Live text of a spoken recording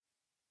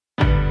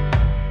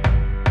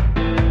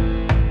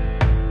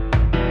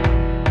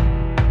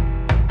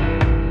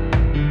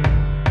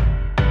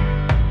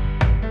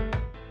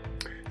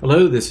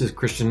Hello, this is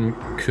Christian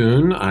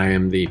Kuhn. I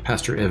am the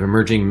pastor of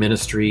emerging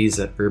ministries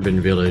at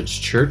Urban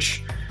Village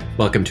Church.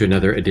 Welcome to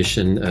another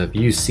edition of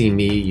You See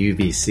Me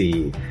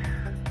UVC.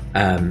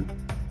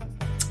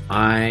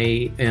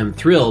 I am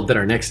thrilled that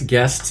our next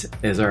guest,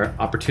 as our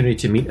opportunity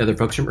to meet other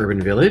folks from Urban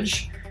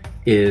Village,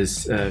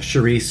 is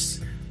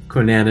Charisse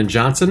Conanan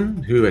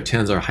Johnson, who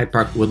attends our Hyde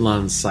Park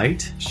Woodlawn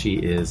site. She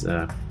is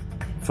a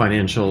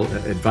financial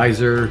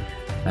advisor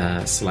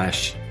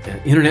slash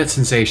internet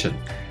sensation,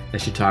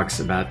 as she talks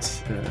about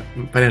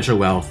financial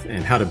wealth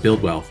and how to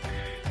build wealth,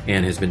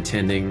 and has been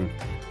tending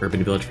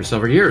Urban Village for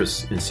several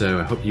years. And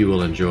so I hope you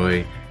will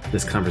enjoy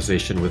this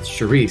conversation with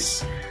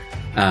Charisse.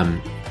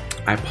 I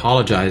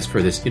apologize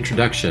for this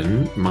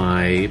introduction.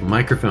 My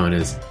microphone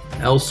is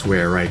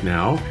elsewhere right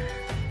now,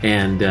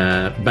 and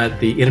but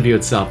the interview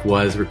itself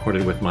was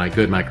recorded with my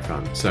good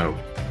microphone. So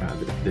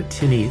the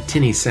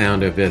tinny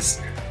sound of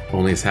this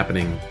only is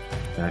happening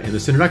in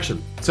this introduction.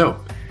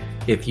 So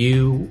if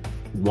you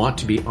want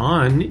to be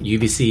on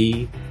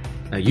UVC,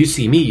 You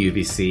See Me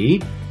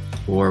UVC,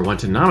 or want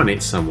to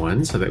nominate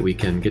someone so that we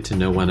can get to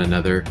know one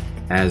another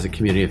as a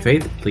community of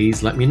faith,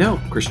 please let me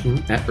know.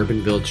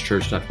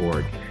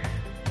 Christian@urbanvillagechurch.org.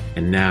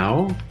 And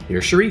now,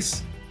 here's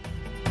Charisse.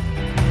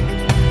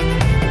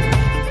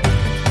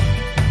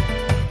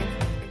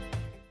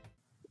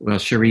 Well,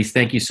 Charisse,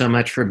 thank you so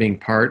much for being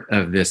part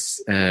of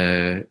this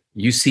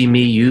You See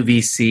Me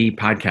UVC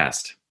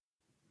podcast.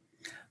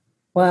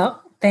 Well,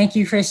 thank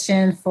you,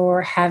 Christian,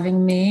 for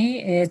having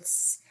me.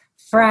 It's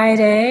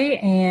Friday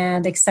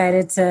and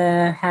excited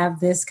to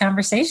have this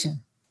conversation.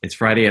 It's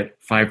Friday at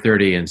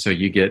 5:30, and so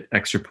you get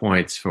extra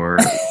points for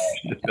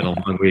it's been a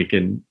long week,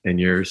 and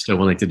you're still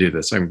willing to do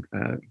this. I'm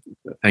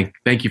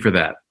thank you for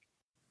that.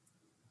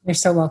 You're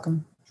so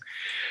welcome.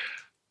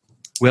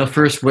 Well,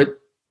 first,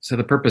 so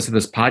the purpose of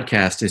this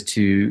podcast is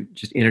to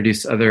just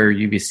introduce other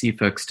UVC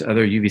folks to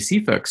other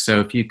UVC folks. So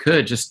if you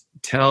could just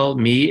tell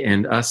me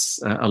and us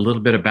a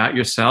little bit about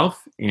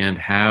yourself and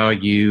how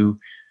you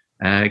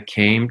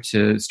came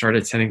to start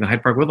attending the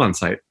Hyde Park Woodlawn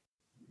site.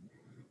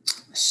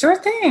 Sure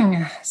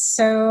thing.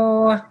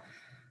 So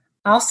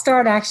I'll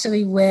start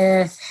actually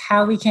with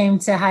how we came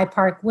to Hyde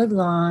Park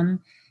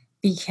Woodlawn,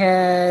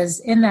 because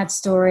in that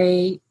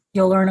story,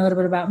 you'll learn a little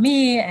bit about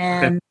me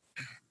and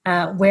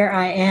where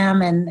I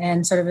am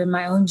and sort of in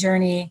my own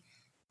journey.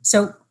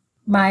 So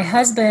my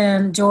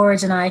husband,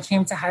 George, and I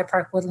came to Hyde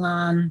Park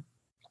Woodlawn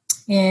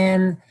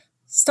and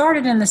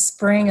started in the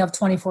spring of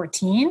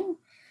 2014.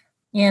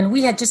 And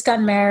we had just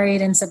gotten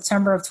married in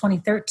September of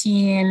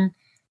 2013.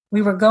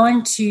 We were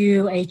going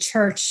to a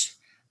church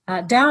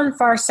down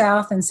far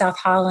south in South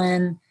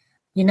Holland,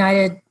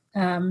 Covenant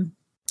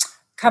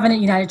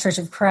United Church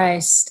of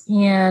Christ.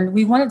 And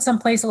we wanted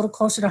someplace a little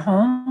closer to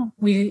home.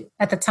 We,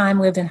 at the time,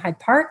 lived in Hyde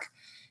Park.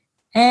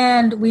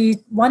 And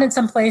we wanted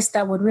someplace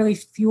that would really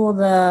fuel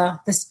the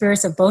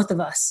spirits of both of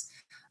us.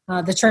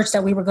 The church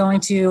that we were going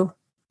to,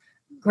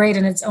 great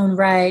in its own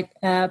right,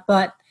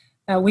 but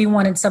we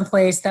wanted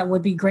someplace that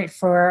would be great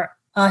for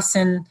us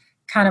and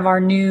kind of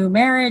our new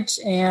marriage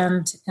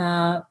and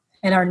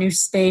our new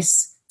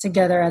space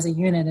together as a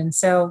unit. And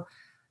so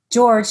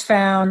George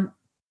found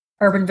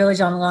Urban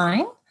Village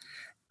online,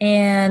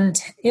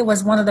 and it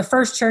was one of the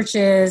first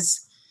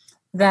churches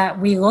that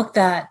we looked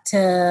at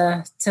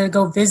to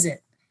go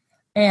visit.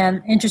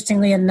 And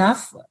interestingly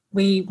enough,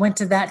 we went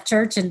to that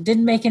church and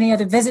didn't make any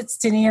other visits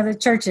to any other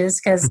churches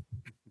because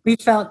we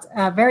felt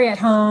very at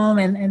home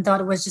and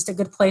thought it was just a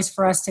good place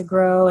for us to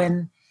grow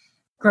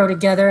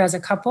together as a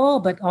couple,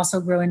 but also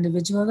grow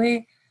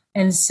individually.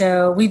 And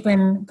so we've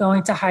been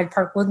going to Hyde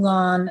Park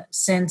Woodlawn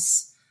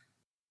since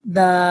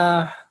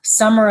the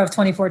summer of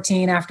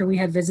 2014, after we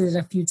had visited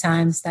a few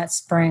times that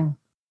spring.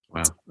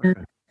 Wow.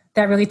 Okay.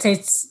 That really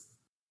takes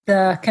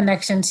the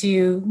connection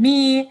to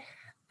me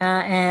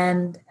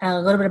and a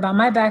little bit about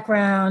my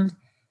background.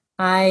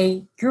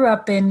 I grew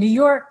up in New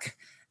York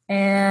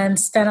and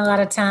spent a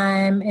lot of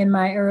time in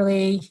my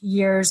early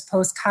years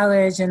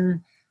post-college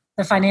in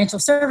the financial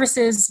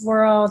services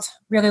world,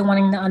 really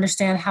wanting to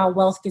understand how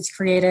wealth gets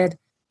created.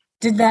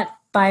 Did that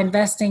by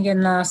investing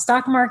in the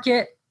stock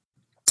market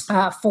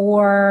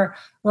for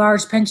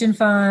large pension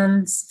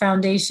funds,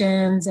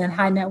 foundations, and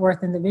high net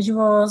worth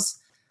individuals.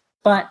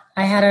 But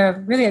I had a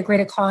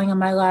greater calling in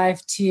my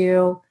life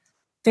to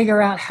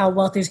figure out how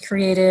wealth is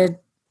created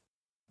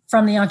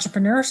from the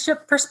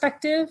entrepreneurship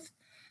perspective.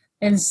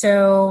 And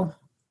so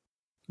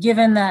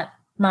given that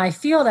my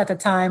field at the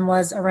time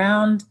was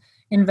around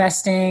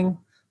investing,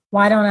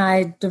 why don't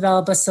I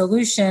develop a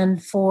solution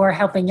for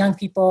helping young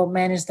people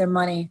manage their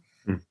money?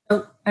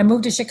 So I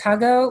moved to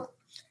Chicago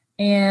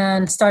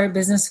and started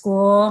business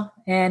school,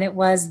 and it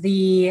was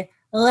the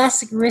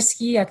less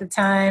risky at the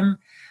time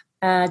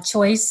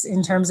choice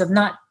in terms of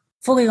not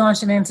fully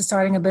launching into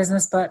starting a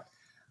business, but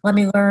let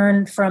me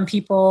learn from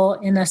people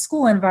in a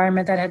school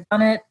environment that had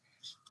done it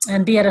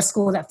and be at a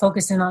school that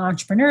focused in on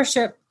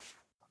entrepreneurship.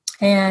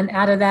 And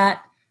out of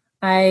that,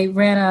 I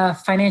ran a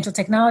financial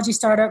technology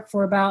startup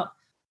for about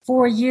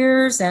 4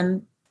 years.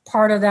 And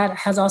part of that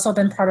has also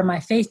been part of my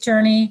faith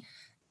journey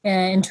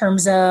in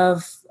terms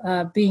of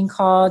being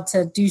called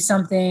to do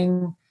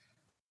something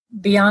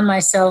beyond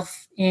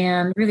myself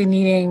and really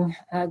needing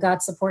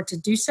God's support to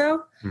do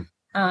so.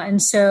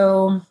 And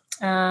so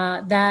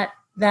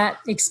that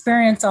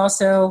experience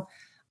also,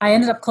 I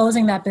ended up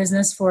closing that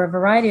business for a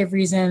variety of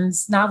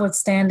reasons,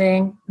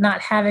 notwithstanding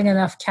not having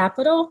enough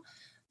capital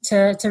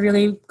to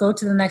really go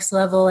to the next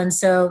level. And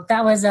so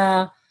that was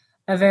a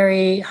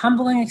very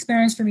humbling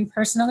experience for me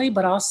personally,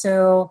 but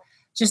also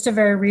just a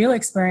very real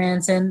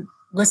experience, and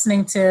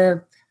listening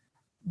to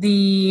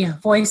the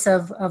voice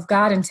of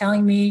God and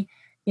telling me,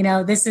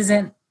 this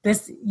isn't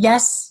this.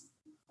 Yes,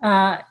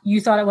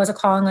 you thought it was a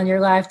calling on your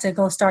life to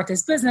go start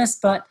this business,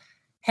 but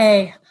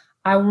hey,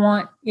 I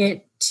want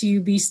it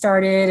to be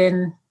started,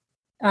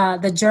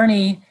 and the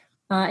journey,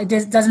 it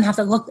doesn't have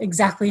to look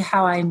exactly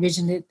how I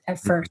envisioned it at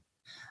first.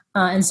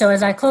 And so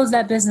as I closed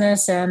that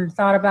business and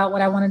thought about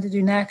what I wanted to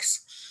do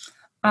next,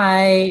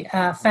 I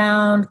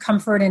found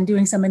comfort in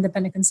doing some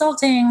independent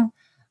consulting,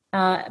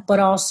 but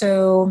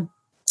also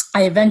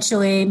I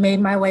eventually made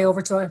my way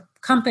over to a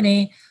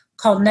company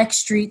called Next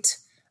Street.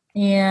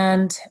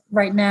 And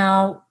right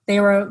now they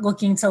were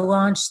looking to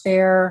launch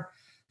their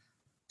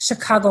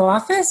Chicago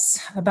office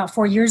about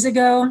 4 years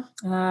ago.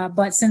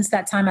 But since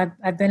that time,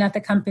 I've been at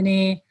the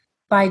company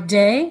by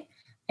day.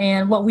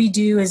 And what we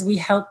do is we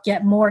help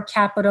get more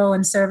capital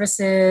and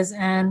services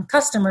and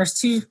customers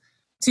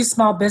to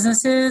small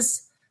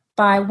businesses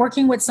by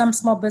working with some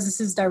small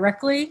businesses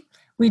directly.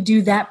 We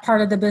do that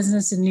part of the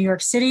business in New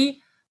York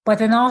City, but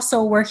then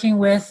also working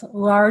with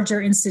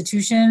larger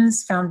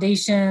institutions,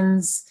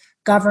 foundations,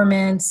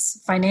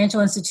 governments,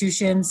 financial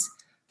institutions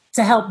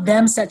to help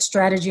them set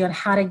strategy on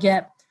how to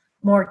get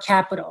more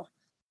capital.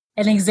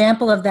 An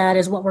example of that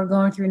is what we're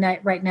going through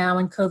right now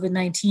in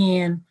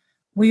COVID-19.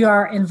 We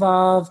are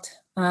involved,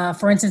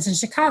 for instance, in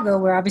Chicago,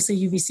 where obviously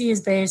UVC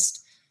is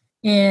based,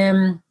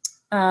 in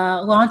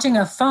launching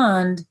a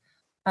fund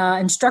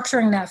and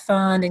structuring that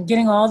fund and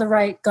getting all the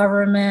right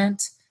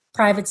government,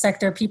 private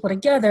sector people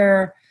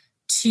together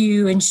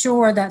to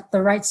ensure that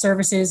the right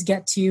services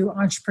get to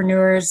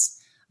entrepreneurs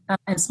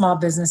and small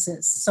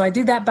businesses. So I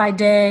do that by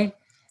day.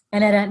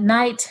 And then at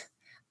night,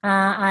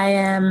 I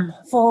am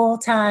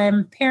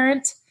full-time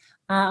parent,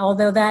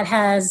 although that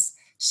has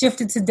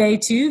shifted to day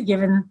two,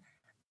 given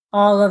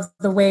all of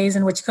the ways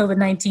in which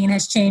COVID-19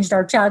 has changed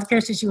our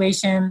childcare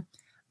situation.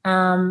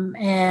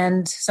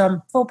 And so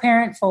I'm full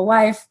parent, full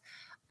wife.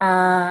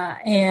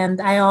 And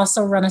I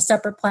also run a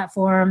separate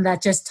platform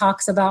that just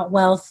talks about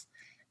wealth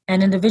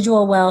and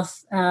individual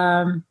wealth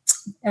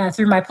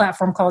through my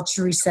platform called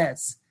Cherie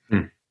Says.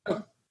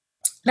 So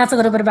that's a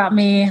little bit about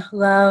me.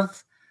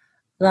 Love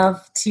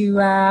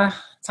to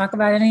talk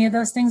about any of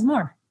those things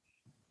more.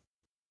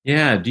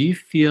 Yeah. Do you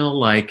feel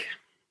like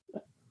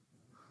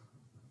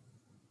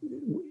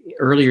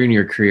earlier in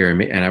your career,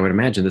 and I would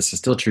imagine this is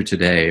still true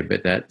today,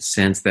 but that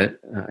sense that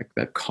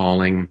that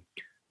calling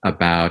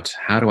about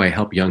how do I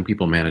help young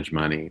people manage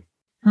money?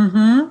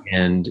 Mm-hmm.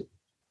 And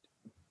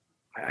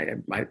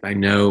I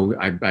know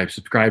I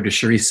subscribe to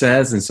Cherie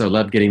Says, and so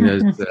love getting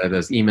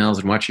those emails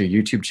and watching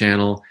your YouTube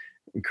channel.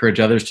 Encourage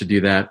others to do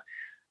that.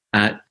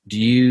 Do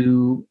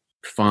you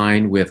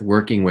find with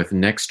working with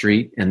Next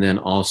Street and then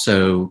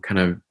also kind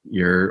of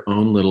your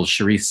own little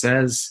Cherie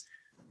Says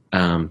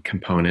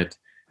component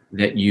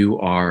that you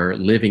are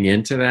living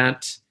into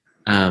that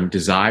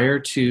desire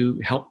to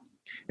help?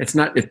 It's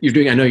not you're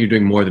doing. I know you're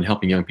doing more than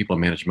helping young people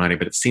manage money,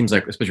 but it seems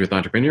like, especially with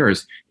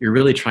entrepreneurs, you're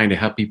really trying to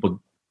help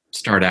people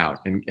start out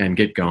and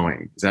get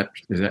going. Is that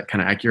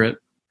kind of accurate?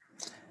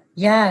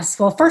 Yes.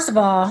 Well, first of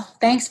all,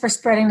 thanks for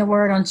spreading the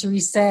word on Cherie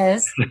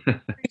Says.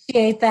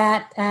 Appreciate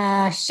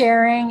that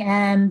sharing,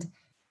 and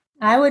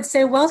I would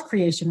say wealth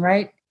creation,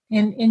 right?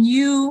 In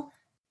you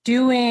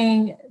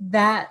doing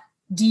that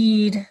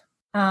deed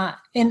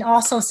in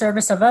also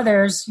service of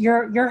others,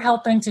 you're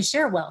helping to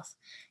share wealth.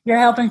 You're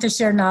helping to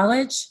share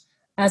knowledge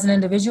as an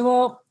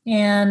individual.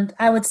 And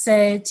I would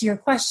say to your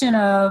question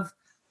of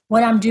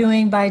what I'm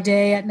doing by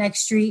day at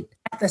Next Street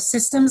at the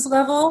systems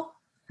level,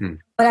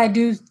 what I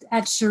do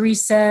at Cherie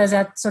Says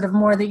at sort of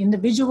more the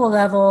individual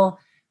level,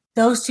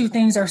 those two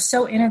things are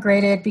so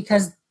integrated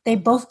because they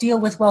both deal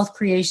with wealth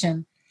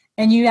creation.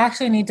 And you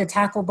actually need to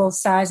tackle both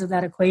sides of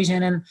that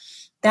equation. And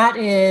that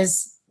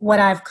is what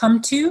I've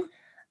come to.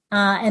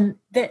 And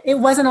it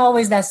wasn't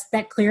always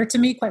that clear to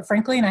me, quite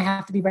frankly. And I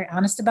have to be very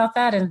honest about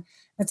that. And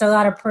it's a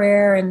lot of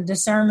prayer and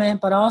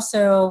discernment, but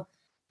also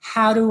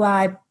how do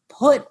I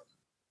put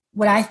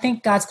what I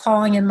think God's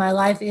calling in my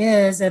life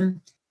is,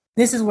 and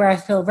this is where I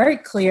feel very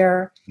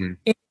clear,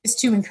 it is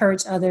to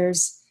encourage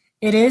others.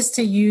 It is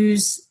to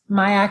use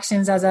my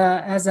actions as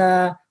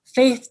a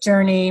faith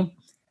journey,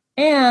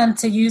 and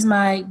to use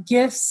my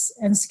gifts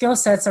and skill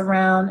sets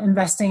around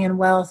investing in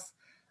wealth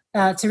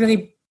to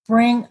really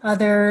bring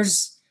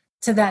others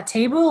to that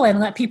table and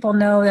let people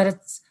know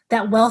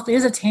that wealth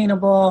is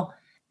attainable.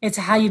 It's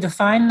how you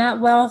define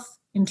that wealth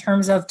in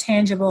terms of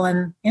tangible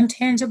and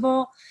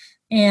intangible,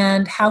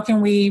 and how can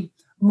we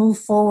move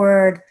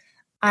forward.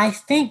 I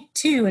think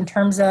too, in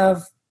terms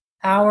of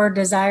our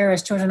desire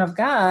as children of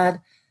God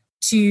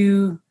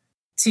to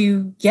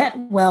to get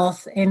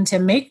wealth and to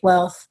make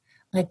wealth,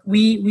 like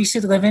we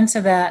should live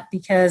into that,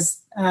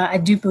 because I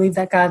do believe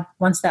that God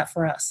wants that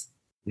for us.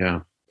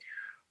 Yeah.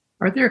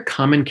 Are there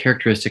common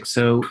characteristics?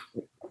 So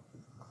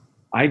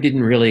I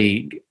didn't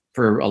really,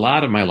 for a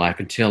lot of my life,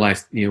 until I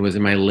was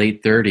in my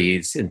late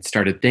 30s and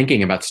started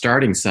thinking about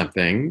starting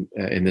something,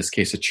 in this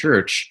case, a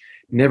church,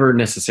 never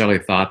necessarily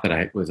thought that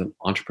I was an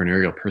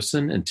entrepreneurial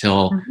person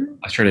until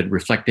I started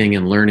reflecting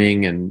and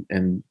learning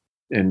and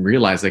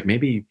realized like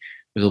maybe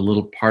there's a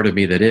little part of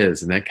me that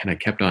is, and that kind of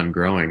kept on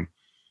growing.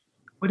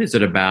 What is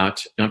it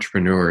about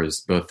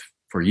entrepreneurs, both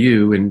for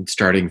you in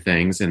starting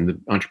things and the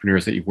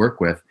entrepreneurs that you work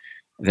with,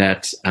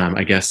 that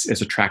I guess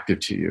is attractive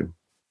to you?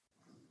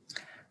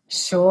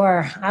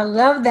 Sure. I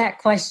love that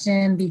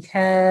question,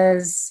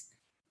 because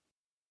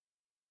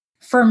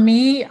for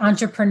me,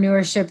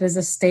 entrepreneurship is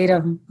a state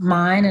of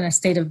mind and a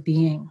state of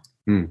being.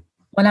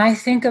 When I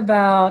think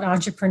about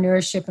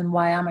entrepreneurship and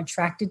why I'm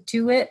attracted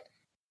to it,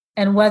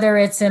 and whether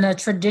it's in a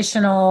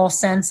traditional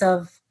sense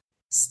of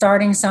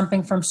starting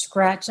something from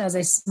scratch as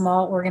a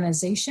small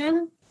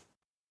organization,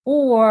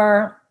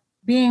 or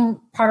being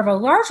part of a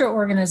larger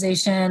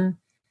organization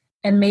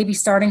and maybe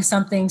starting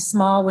something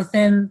small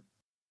within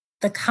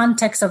the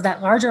context of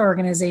that larger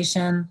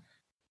organization.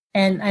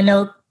 And I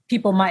know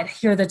people might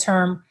hear the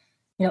term,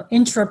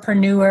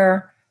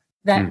 intrapreneur,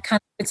 that kind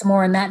of fits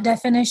more in that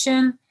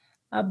definition.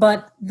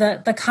 But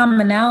the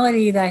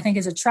commonality that I think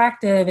is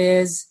attractive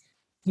is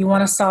you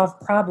want to solve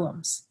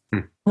problems,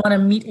 you want to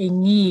meet a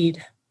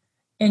need,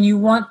 and you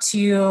want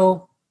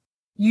to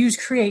use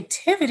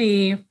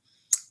creativity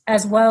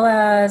as well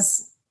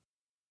as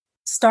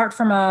start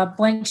from a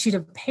blank sheet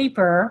of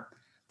paper.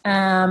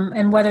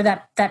 And whether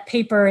that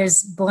paper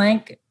is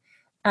blank,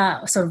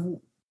 sort of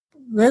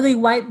lily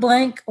white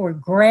blank or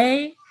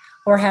gray,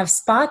 or have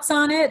spots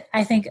on it,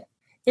 I think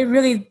it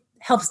really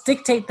helps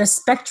dictate the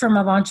spectrum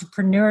of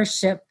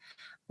entrepreneurship,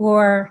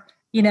 or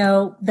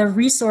the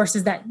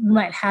resources that you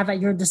might have at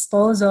your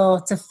disposal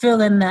to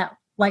fill in that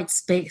white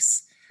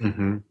space.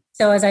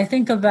 So as I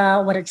think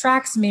about what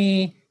attracts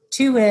me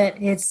to it,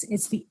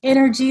 it's the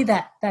energy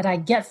that I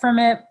get from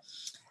it.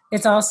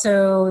 It's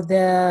also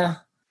the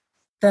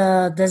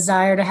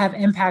desire to have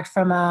impact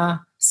from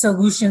a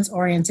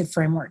solutions-oriented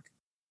framework.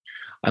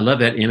 I love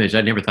that image.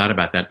 I never thought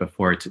about that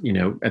before.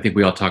 I think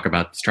we all talk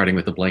about starting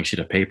with a blank sheet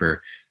of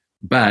paper,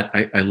 but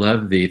I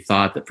love the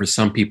thought that for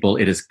some people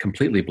it is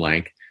completely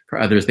blank. For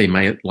others, they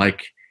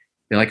like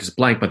it's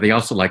blank, but they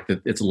also like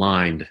that it's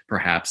lined,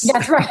 perhaps.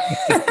 That's right.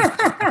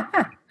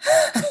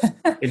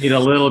 They need a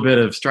little bit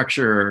of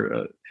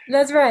structure.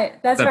 That's right.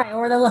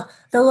 Or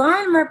the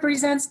line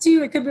represents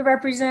too. It could be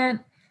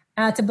represent,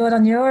 to build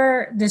on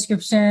your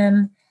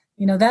description,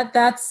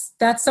 that's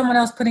someone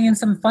else putting in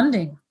some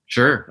funding.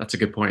 Sure. That's a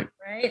good point.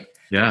 Right.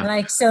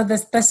 Yeah. So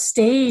the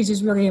stage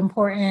is really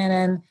important.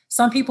 And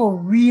some people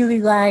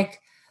really like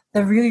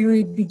the really,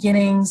 really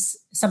beginnings.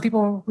 Some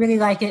people really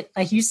like it,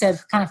 like you said,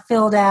 kind of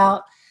filled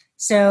out.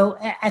 So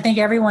I think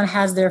everyone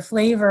has their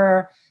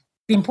flavor.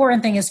 The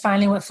important thing is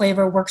finding what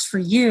flavor works for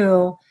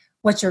you,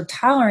 what's your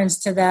tolerance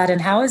to that,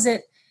 and how is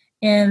it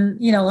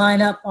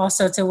line up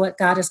also to what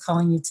God is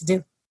calling you to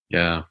do.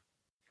 Yeah.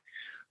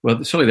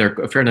 Well, certainly there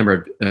are a fair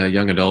number of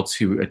young adults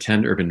who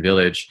attend Urban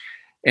Village.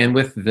 And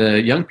with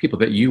the young people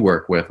that you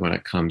work with when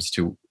it comes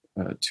to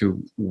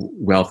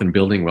wealth and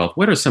building wealth,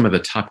 what are some of the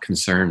top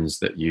concerns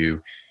that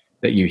you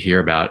hear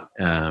about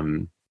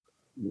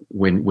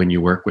when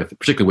you work with,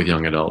 particularly with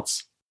young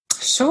adults?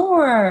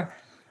 Sure.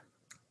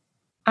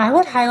 I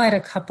would highlight a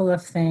couple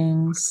of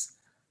things.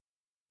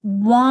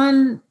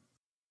 One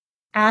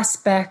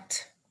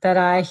aspect that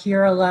I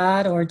hear a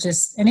lot,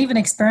 and even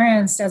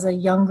experienced as a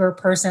younger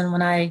person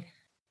when I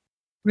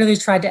really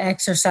tried to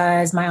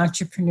exercise my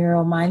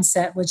entrepreneurial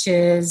mindset, which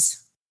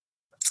is,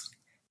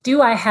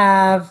 do I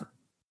have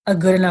a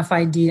good enough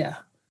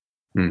idea?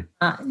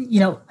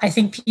 I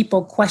think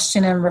people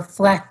question and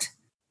reflect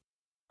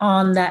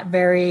on that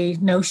very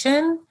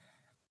notion.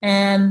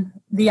 And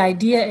the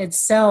idea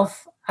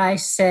itself, I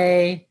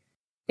say,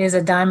 is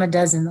a dime a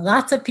dozen.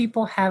 Lots of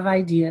people have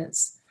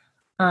ideas.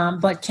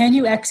 But can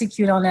you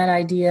execute on that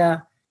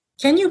idea?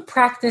 Can you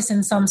practice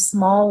in some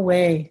small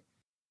way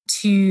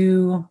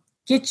to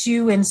get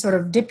you and sort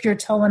of dip your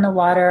toe in the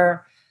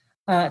water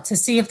to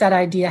see if that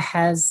idea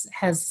has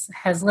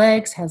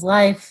legs, has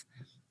life?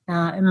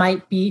 It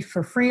might be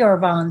for free or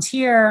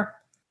volunteer,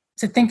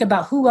 to think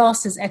about who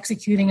else is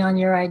executing on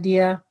your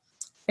idea.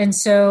 And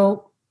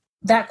so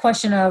that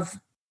question of,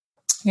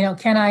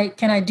 can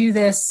I do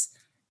this,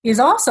 is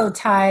also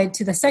tied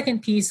to the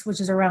second piece, which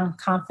is around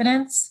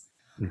confidence.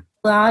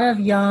 A lot of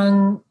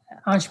young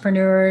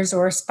entrepreneurs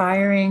or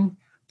aspiring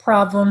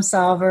problem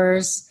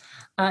solvers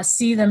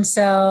see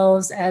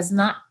themselves as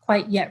not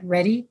quite yet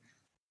ready.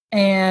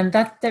 And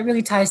that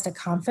really ties to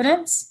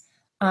confidence.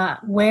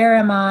 Where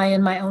am I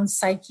in my own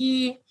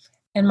psyche,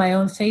 in my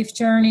own faith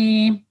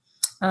journey,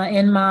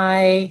 in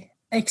my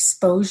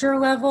exposure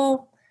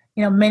level?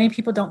 Many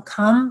people don't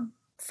come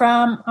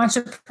from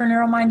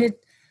entrepreneurial minded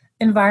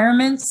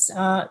environments,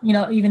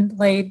 even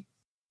laid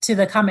to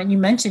the comment you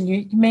mentioned,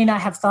 you may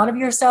not have thought of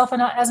yourself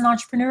as an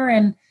entrepreneur,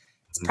 and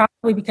it's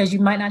probably because you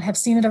might not have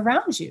seen it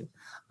around you,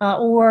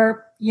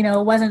 or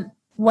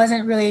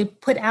wasn't really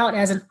put out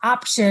as an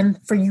option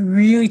for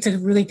you to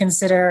really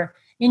consider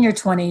in your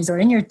 20s or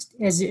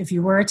as if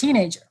you were a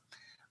teenager.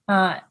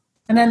 And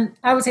then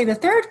I would say the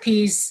third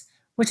piece,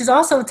 which is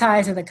also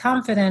tied to the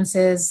confidence,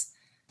 is,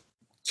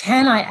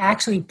 can I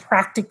actually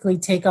practically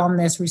take on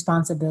this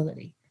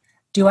responsibility?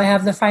 Do I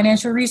have the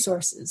financial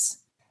resources?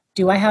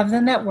 Do I have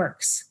the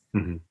networks?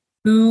 Mm-hmm.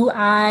 Do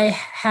I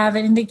have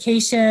an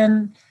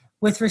indication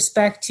with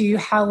respect to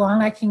how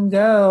long I can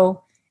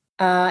go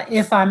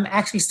if I'm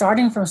actually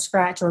starting from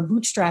scratch or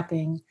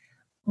bootstrapping?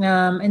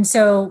 And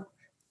so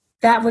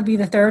that would be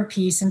the third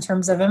piece in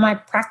terms of, am I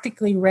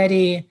practically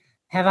ready?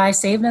 Have I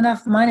saved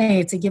enough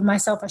money to give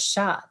myself a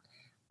shot?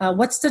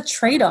 What's the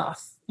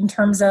trade-off in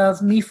terms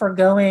of me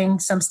foregoing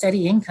some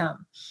steady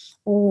income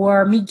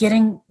or me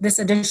getting this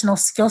additional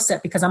skill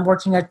set because I'm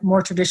working a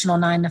more traditional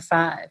 9 to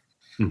 5?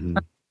 Mm-hmm.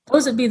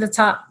 Those would be the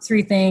top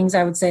three things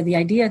I would say: the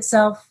idea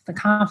itself, the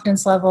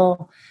confidence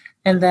level,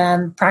 and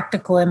then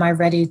practical. Am I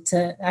ready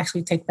to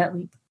actually take that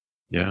leap?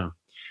 Yeah.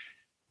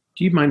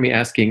 Do you mind me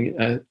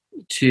asking,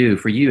 too,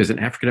 for you as an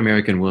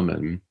African-American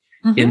woman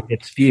in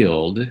this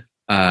field,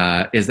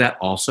 is that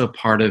also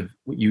part of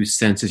what you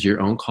sense is your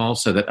own call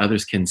so that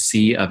others can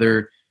see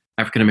other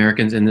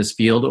African-Americans in this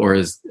field? Or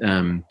is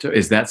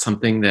that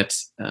something that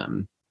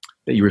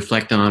you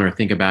reflect on or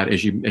think about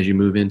as you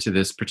move into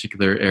this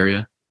particular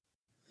area?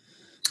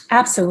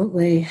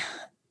 Absolutely.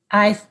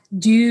 I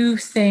do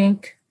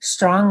think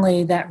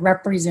strongly that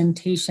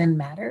representation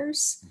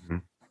matters. Mm-hmm.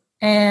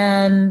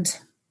 And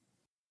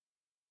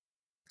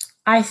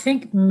I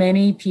think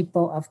many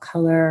people of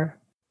color,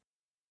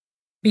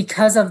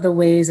 because of the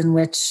ways in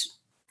which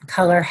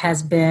color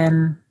has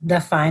been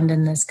defined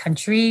in this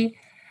country,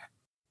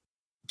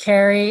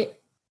 carry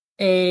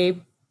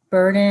a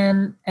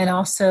burden and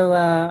also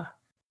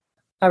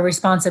a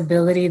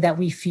responsibility that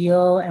we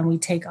feel and we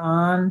take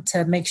on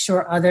to make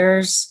sure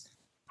others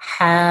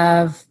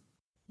have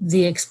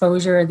the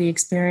exposure, the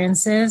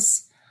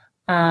experiences.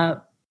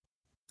 And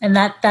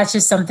that's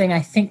just something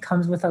I think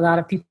comes with a lot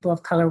of people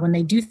of color when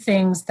they do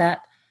things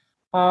that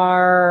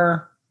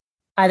are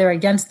either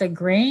against the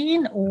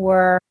grain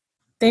or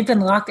they've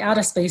been locked out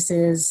of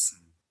spaces.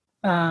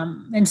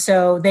 And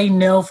so they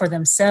know for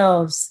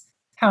themselves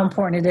how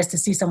important it is to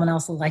see someone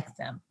else like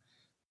them.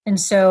 And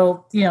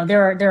so,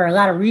 there are a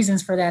lot of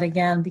reasons for that,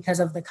 again, because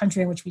of the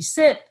country in which we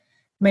sit.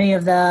 Many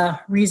of the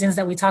reasons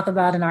that we talk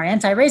about in our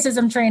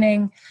anti-racism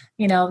training,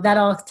 that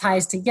all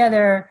ties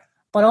together.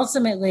 But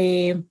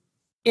ultimately,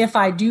 if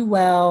I do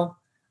well,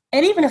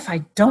 and even if I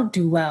don't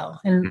do well,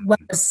 and what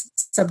is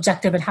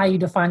subjective and how you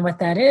define what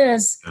that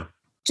is,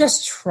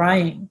 just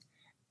trying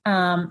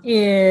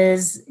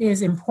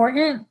is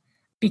important,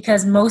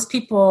 because most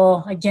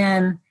people,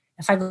 again,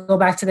 if I go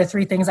back to the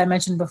three things I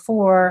mentioned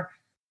before,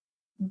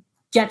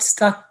 get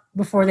stuck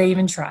before they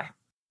even try.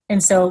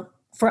 And so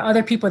for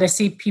other people to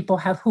see people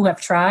who have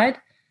tried,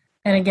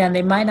 and again,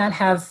 they might not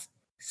have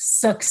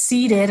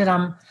succeeded, and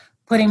I'm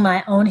putting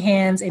my own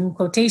hands in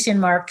quotation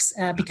marks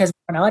because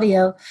we're on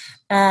audio,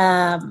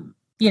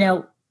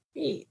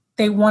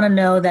 they want to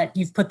know that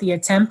you've put the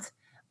attempt,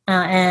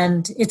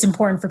 and it's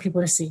important for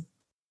people to see.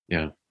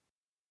 Yeah.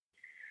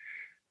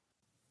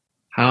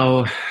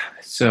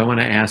 So I want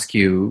to ask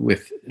you,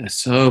 with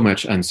so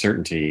much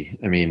uncertainty,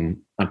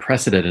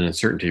 unprecedented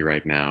uncertainty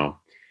right now,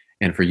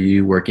 and for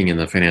you working in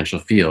the financial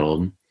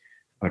field,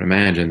 I would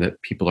imagine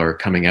that people are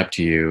coming up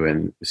to you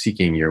and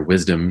seeking your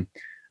wisdom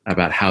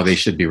about how they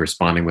should be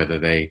responding, whether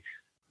they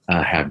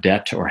have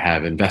debt or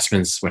have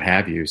investments, what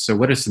have you. So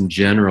what are some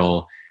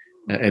general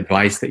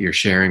advice that you're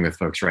sharing with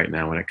folks right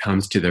now when it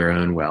comes to their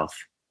own wealth?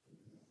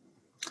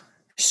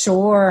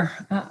 Sure.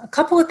 A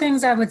couple of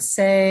things I would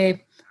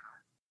say.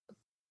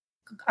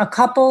 A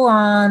couple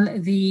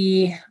on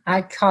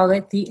I call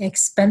it the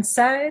expense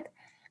side,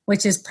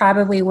 which is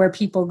probably where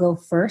people go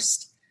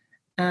first.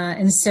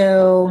 And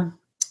so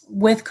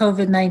with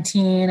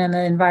COVID-19 and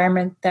the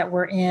environment that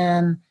we're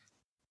in,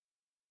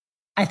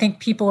 I think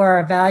people are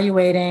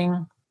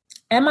evaluating,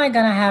 am I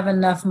going to have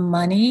enough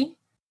money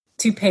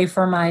to pay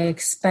for my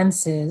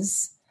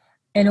expenses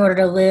in order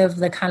to live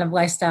the kind of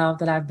lifestyle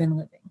that I've been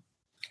living?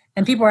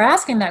 And people are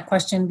asking that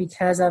question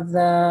because of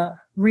the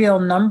real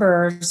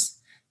numbers.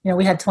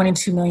 We had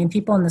 22 million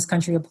people in this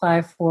country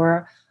apply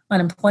for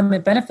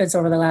unemployment benefits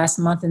over the last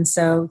month. And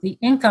so the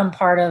income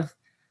part of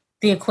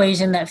the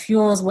equation that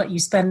fuels what you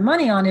spend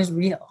money on is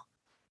real.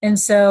 And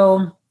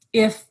so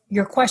if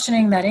you're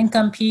questioning that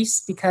income piece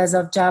because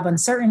of job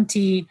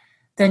uncertainty,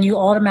 then you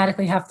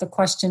automatically have to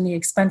question the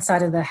expense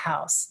side of the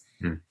house.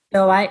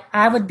 So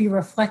I would be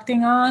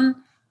reflecting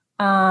on,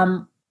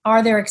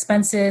 are there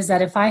expenses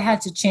that if I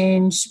had to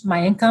change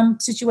my income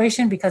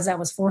situation because that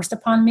was forced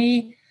upon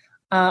me,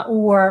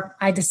 or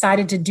I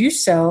decided to do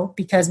so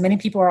because many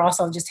people are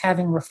also just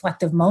having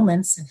reflective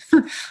moments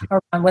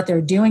around what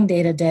they're doing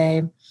day to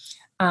day.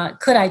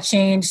 Could I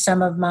change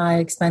some of my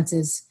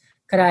expenses?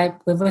 Could I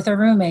live with a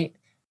roommate?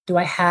 Can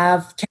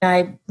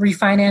I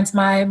refinance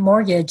my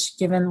mortgage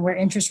given where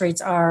interest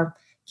rates are?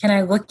 Can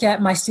I look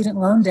at my student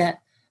loan debt?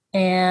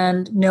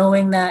 And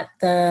knowing that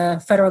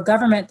the federal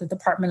government, the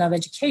Department of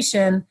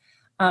Education,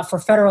 for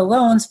federal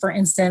loans, for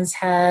instance,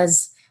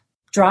 has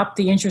dropped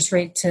the interest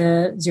rate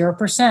to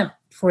 0%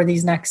 for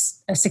these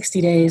next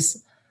 60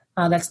 days.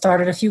 That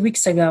started a few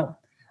weeks ago.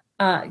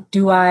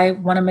 Do I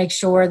want to make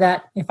sure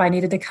that if I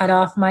needed to cut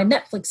off my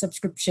Netflix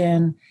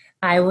subscription,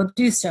 I will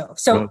do so.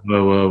 So,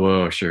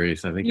 whoa,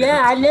 Charisse! I think.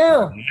 Yeah, I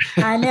know,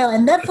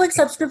 And Netflix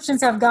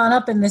subscriptions have gone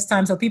up in this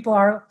time, so people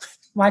are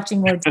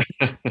watching more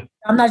TV.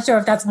 I'm not sure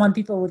if that's one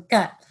people would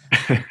cut.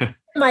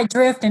 My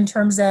drift in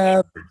terms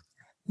of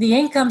the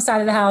income side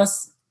of the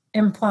house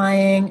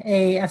implying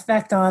a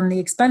effect on the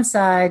expense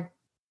side,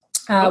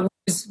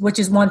 which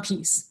is one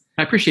piece.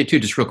 I appreciate too,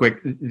 just real quick,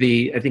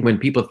 I think when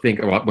people think,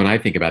 or when I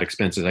think about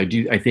expenses,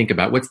 I think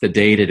about what's the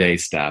day-to-day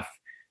stuff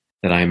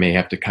that I may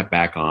have to cut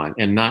back on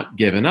and not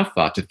give enough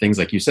thought to things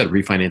like you said,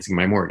 refinancing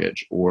my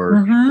mortgage,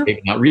 or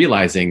maybe not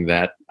realizing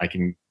that I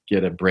can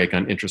get a break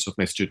on interest with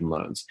my student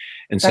loans.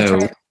 And so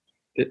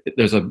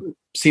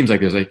seems like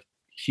there's a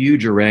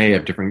huge array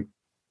of different,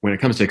 when it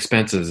comes to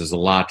expenses, there's a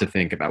lot to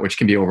think about, which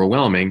can be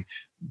overwhelming,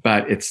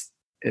 but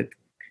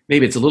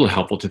maybe it's a little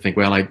helpful to think,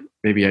 well,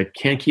 maybe I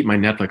can't keep my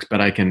Netflix,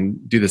 but I can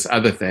do this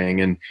other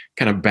thing, and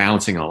kind of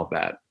balancing all of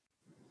that.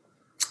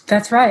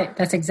 That's right.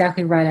 That's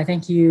exactly right. I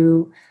think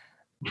you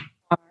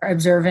are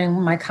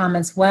observing my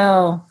comments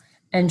well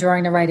and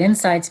drawing the right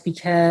insights,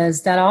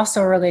 because that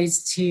also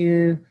relates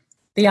to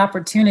the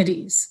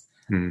opportunities.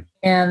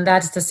 And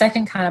that's the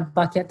second kind of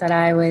bucket that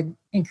I would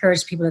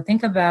encourage people to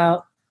think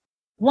about.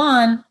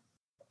 One,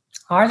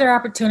 are there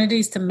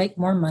opportunities to make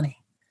more money?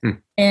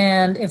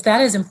 And if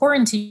that is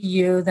important to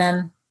you,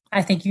 then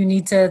I think you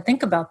need to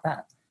think about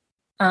that.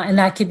 And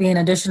that could be an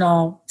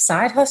additional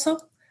side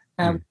hustle,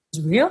 which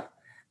is real.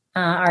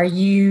 Are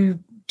you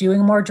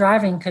doing more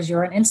driving because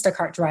you're an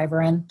Instacart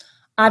driver? And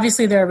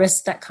obviously there are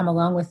risks that come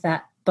along with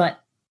that. But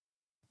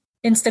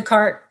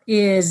Instacart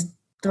is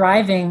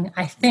thriving,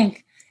 I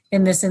think,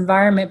 in this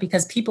environment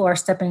because people are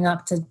stepping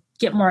up to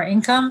get more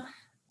income,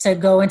 to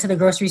go into the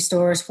grocery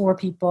stores for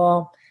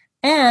people.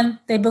 And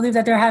they believe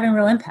that they're having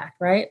real impact,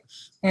 right?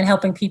 And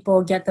helping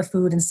people get the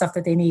food and stuff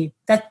that they need.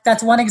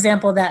 That's one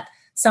example that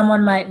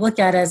someone might look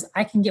at as,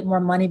 I can get more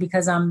money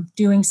because I'm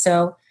doing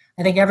so.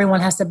 I think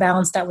everyone has to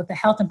balance that with the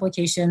health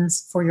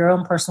implications for your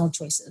own personal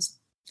choices.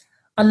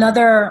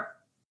 Another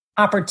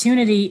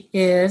opportunity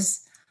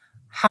is,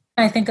 how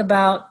can I think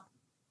about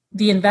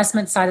the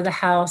investment side of the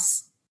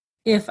house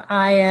if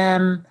I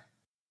am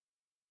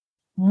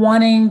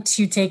wanting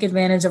to take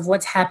advantage of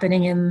what's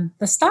happening in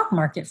the stock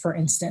market, for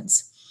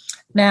instance?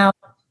 Now,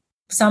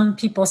 some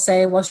people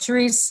say, well,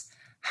 Charisse,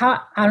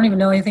 I don't even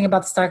know anything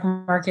about the stock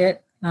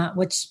market,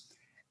 which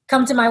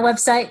come to my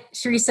website,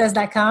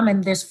 CharisseSays.com,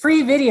 and there's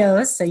free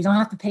videos, so you don't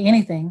have to pay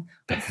anything,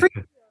 but free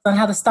videos on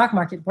how the stock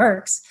market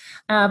works.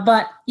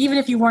 But even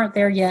if you weren't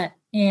there yet,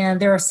 and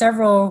there are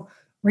several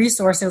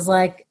resources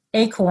like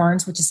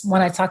Acorns, which is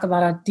one I talk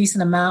about a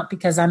decent amount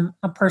because I'm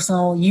a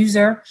personal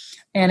user,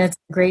 and it's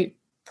a great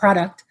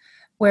product,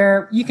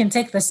 where you can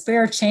take the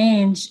spare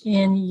change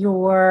in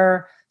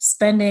your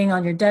spending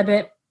on your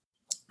debit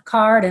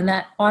card, and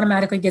that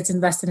automatically gets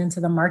invested into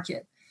the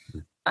market.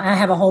 I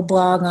have a whole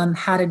blog on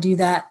how to do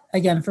that,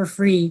 again, for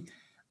free.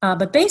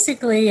 But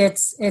basically,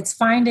 it's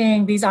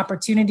finding these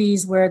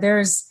opportunities where there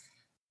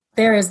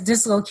is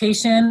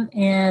dislocation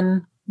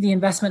in the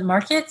investment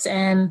markets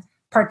and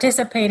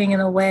participating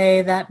in a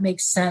way that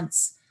makes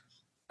sense.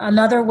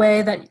 Another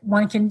way that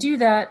one can do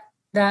that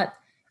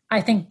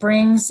I think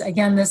brings,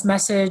 again, this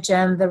message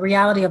and the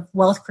reality of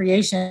wealth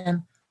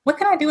creation. What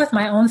can I do with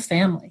my own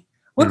family?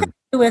 What can I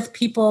do with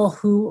people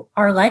who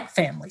are like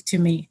family to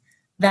me,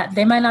 that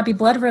they might not be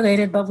blood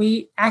related, but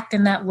we act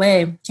in that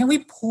way? Can we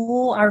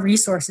pool our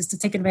resources to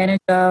take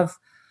advantage of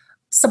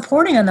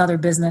supporting another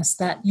business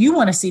that you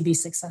want to see be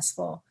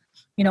successful?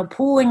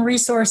 Pooling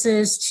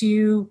resources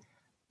to,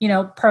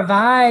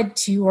 provide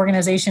to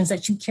organizations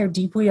that you care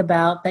deeply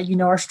about, that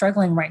are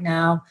struggling right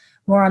now,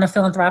 more on a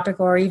philanthropic,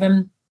 or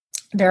even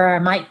I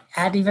might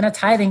add even a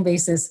tithing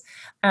basis.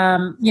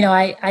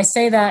 I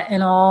say that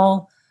in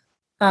all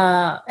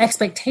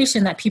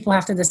expectation that people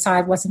have to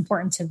decide what's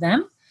important to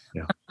them,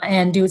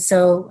 and do it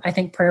so, I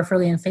think,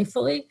 prayerfully and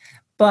faithfully,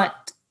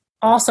 but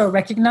also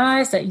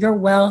recognize that your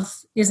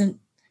wealth isn't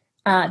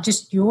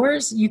just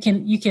yours. You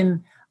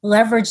can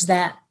leverage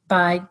that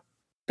by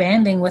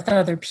banding with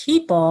other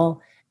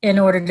people in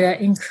order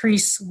to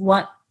increase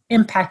what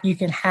impact you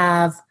can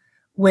have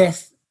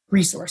with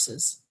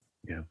resources.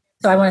 Yeah.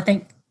 So I want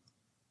to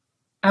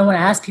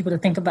ask people to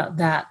think about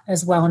that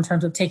as well in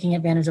terms of taking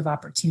advantage of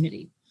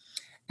opportunity.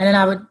 And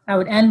then I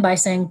would end by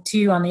saying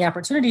too, on the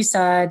opportunity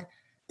side,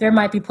 there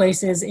might be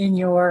places in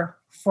your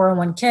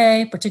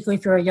 401k, particularly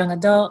if you're a young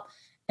adult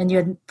and you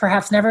had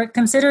perhaps never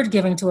considered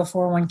giving to a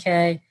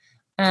 401k.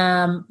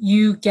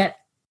 You get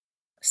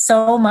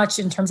so much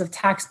in terms of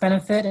tax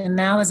benefit, and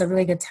now is a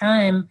really good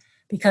time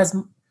because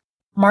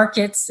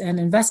markets and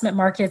investment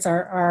markets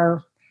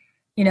are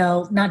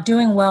not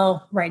doing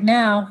well right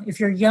now, if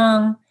you're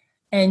young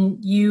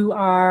and you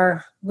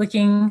are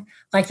looking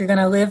like you're going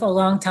to live a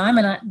long time,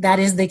 and that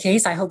is the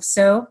case, I hope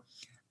so,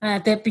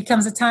 that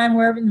becomes a time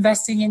where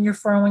investing in your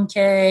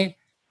 401k,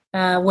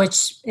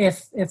 which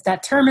if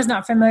that term is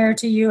not familiar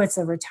to you, it's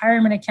a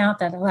retirement account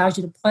that allows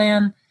you to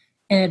plan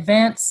in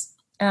advance.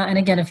 And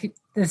again, if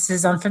this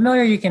is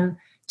unfamiliar, you can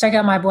check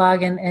out my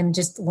blog and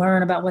just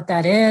learn about what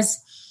that is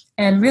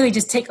and really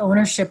just take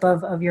ownership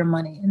of your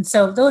money. And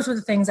so those were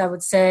the things I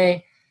would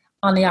say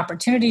on the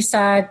opportunity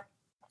side.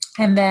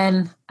 And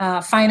then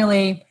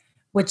finally,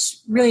 which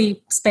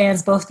really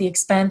spans both the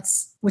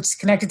expense, which is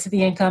connected to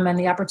the income, and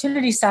the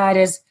opportunity side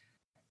is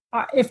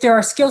if there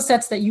are skill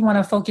sets that you want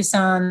to focus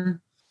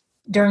on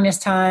during this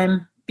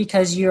time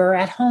because you're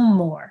at home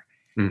more,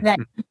 that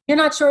you're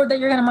not sure that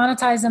you're going to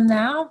monetize them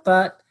now,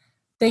 but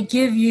they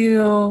give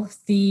you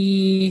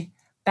the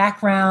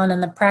background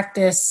and the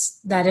practice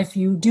that if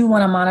you do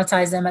want to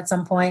monetize them at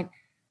some point,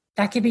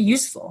 that could be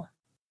useful.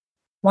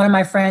 One of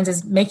my friends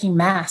is making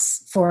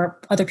masks for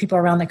other people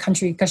around the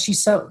country because she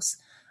sews.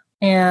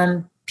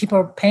 And people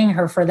are paying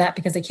her for that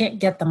because they can't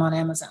get them on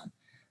Amazon.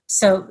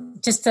 So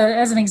just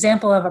as an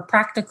example of a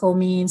practical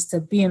means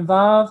to be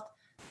involved,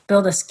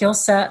 build a skill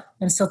set,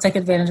 and still take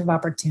advantage of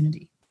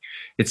opportunity.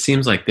 It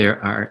seems like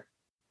there are,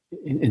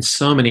 in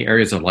so many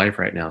areas of life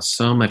right now,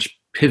 so much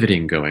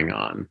pivoting going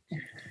on.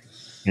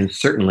 And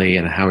certainly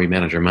in how we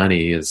manage our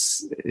money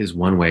is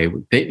one way.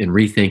 In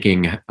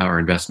rethinking our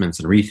investments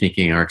and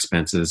rethinking our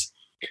expenses,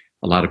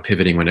 a lot of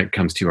pivoting when it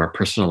comes to our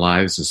personal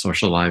lives and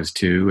social lives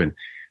too. And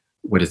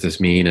what does this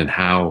mean, and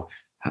how,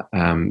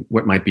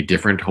 what might be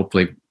different,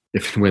 hopefully,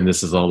 when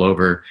this is all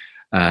over,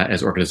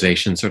 as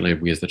organizations. Certainly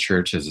we as the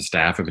church, as a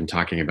staff, have been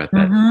talking about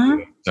that.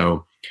 Mm-hmm.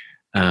 So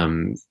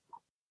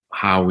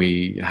how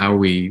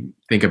we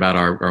think about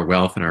our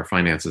wealth and our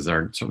finances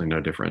are certainly no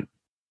different.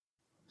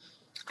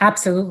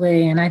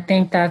 Absolutely. And I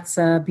think that's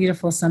a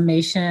beautiful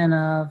summation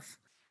of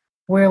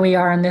where we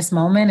are in this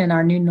moment, in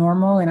our new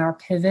normal, in our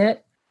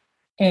pivot,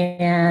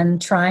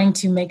 and trying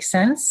to make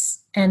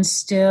sense and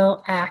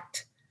still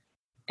act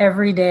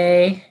every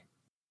day,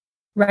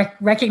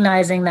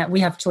 recognizing that we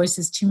have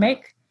choices to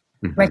make,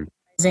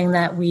 recognizing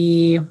that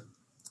we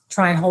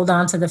try and hold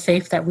on to the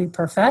faith that we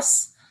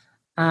profess,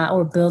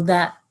 or build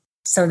that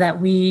so that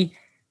we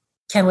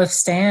can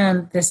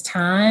withstand this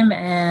time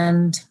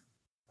and,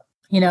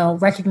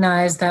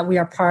 recognize that we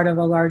are part of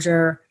a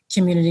larger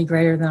community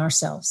greater than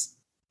ourselves.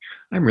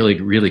 I'm really,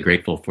 really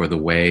grateful for the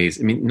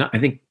ways. I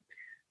think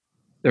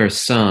there are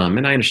some,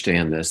 and I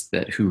understand this,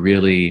 that who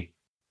really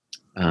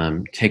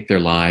take their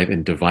life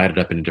and divide it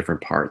up into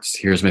different parts.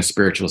 Here's my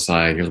spiritual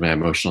side, here's my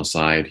emotional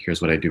side, here's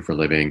what I do for a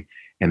living,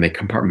 and they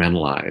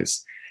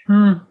compartmentalize.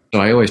 So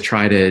I always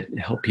try to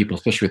help people,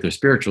 especially with their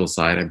spiritual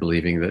side, I'm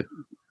believing that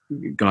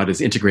God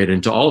is integrated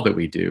into all that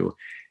we do.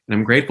 And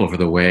I'm grateful for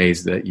the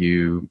ways that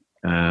you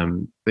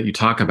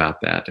talk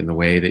about that and the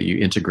way that you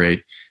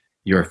integrate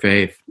your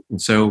faith.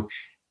 And so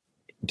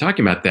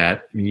talking about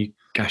that, you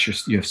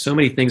have so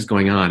many things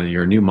going on, and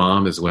you're a new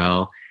mom as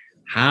well.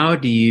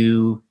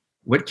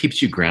 What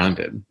keeps you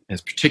grounded,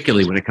 as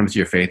particularly when it comes to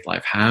your faith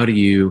life? How do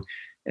you,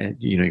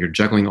 you're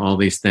juggling all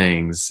these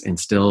things and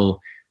still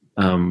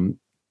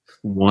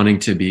wanting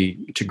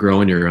to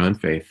grow in your own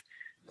faith?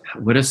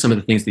 What are some of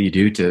the things that you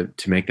do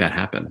to make that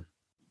happen?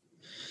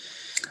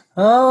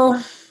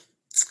 Oh,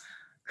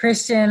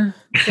 Christian.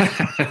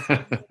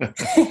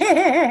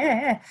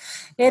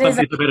 It is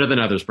better than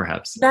others,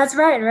 perhaps. That's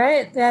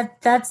right?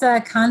 That's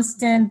a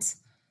constant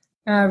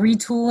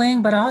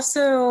retooling, but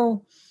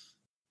also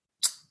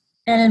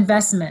an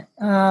investment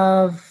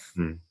of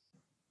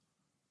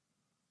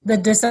the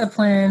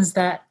disciplines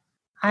that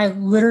I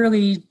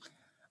literally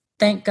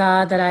thank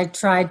God that I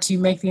tried to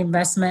make the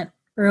investment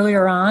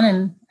earlier on.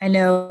 And I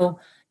know,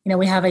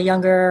 we have a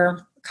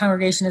younger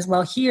congregation as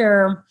well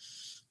here.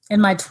 In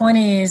my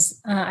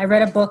 20s, I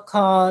read a book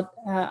called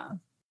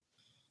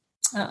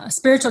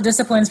Spiritual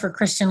Disciplines for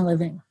Christian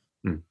Living.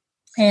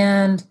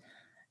 And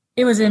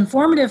it was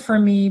informative for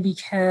me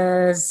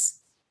because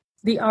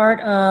the art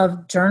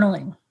of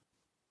journaling,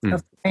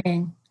 of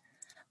praying,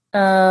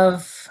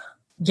 of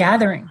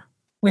gathering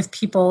with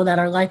people that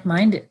are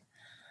like-minded,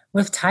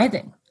 with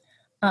tithing.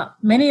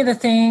 Many of the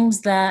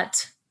things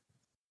that,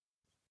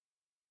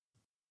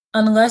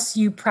 unless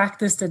you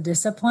practice the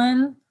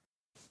discipline,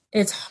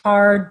 it's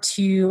hard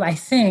to, I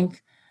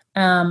think,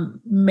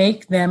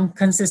 make them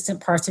consistent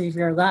parts of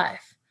your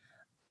life.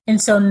 And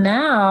so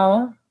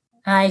now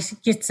I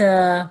get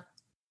to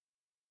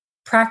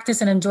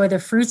practice and enjoy the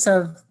fruits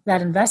of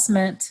that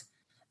investment,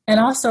 and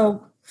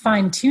also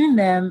fine-tune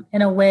them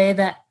in a way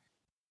that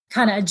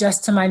kind of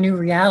adjusts to my new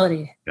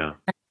reality. Yeah.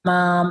 As a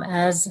mom,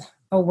 as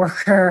a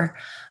worker,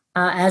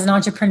 as an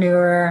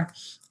entrepreneur,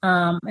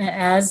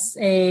 as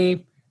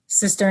a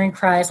sister in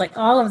Christ, like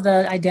all of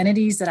the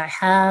identities that I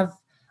have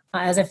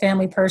as a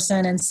family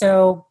person. And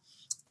so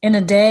in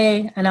a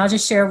day, and I'll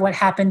just share what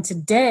happened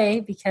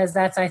today, because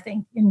that's, I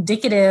think,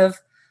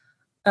 indicative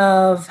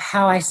of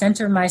how I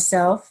center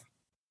myself.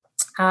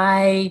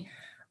 I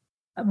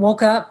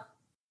woke up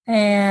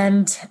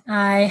and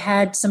I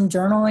had some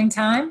journaling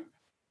time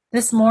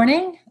this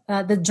morning.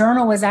 The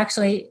journal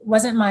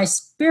wasn't my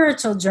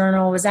spiritual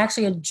journal. It was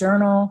actually a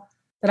journal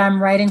that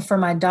I'm writing for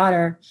my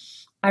daughter.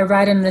 I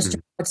write in this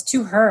journal. It's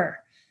to her.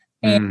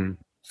 And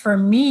for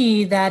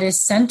me, that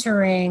is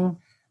centering.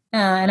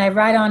 And I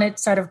write on it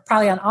sort of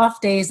probably on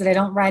off days that I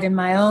don't write in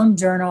my own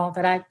journal,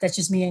 that's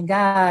just me and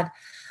God.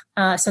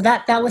 So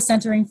that was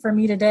centering for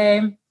me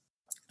today.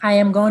 I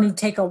am going to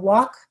take a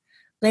walk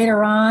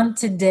later on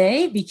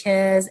today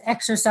because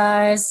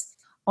exercise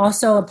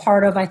also a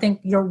part of, I think,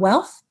 your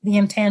wealth, the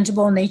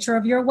intangible nature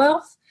of your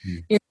wealth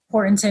is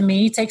important to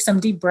me. Take some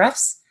deep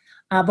breaths.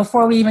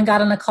 Before we even got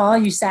on the call,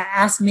 you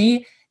asked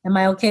me, am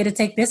I okay to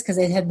take this? Because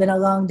it had been a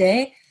long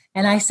day.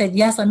 And I said,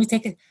 yes, let me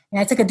take it. And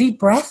I took a deep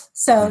breath.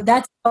 So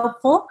that's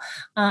helpful.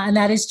 And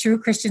that is true.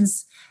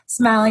 Christian's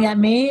smiling at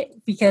me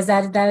because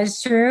that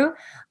is true.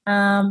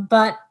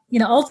 But,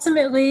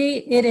 ultimately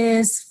it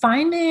is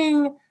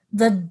finding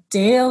the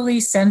daily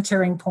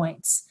centering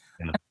points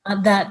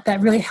that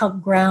really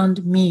help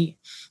ground me.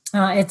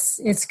 It's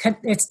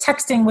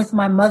texting with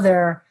my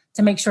mother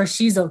to make sure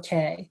she's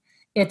okay.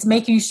 It's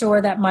making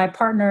sure that my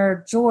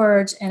partner,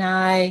 George, and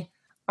I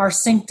are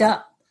synced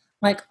up.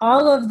 Like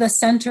all of the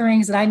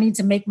centerings that I need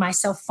to make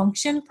myself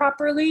function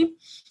properly.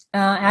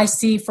 I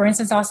see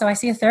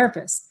a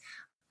therapist.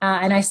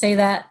 And I say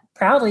that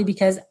proudly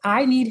because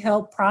I need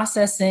help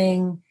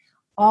processing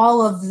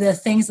all of the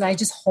things that I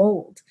just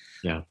hold.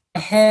 Yeah.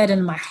 My head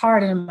and my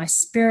heart and my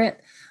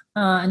spirit.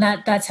 And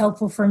that's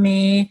helpful for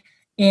me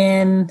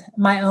in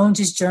my own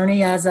just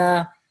journey as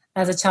a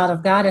child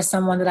of God, as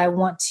someone that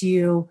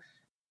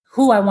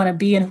who I want to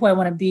be and who I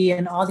want to be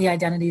and all the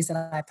identities that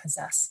I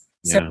possess.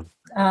 Yeah.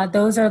 So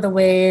those are the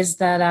ways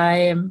that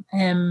I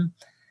am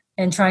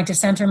trying to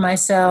center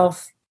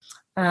myself.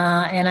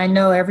 And I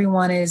know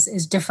everyone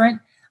is different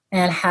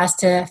and has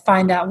to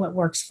find out what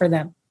works for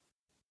them.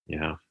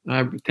 Yeah.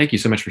 Thank you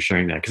so much for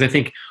sharing that. Because I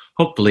think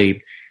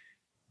hopefully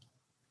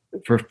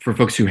for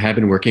folks who have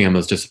been working on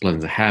those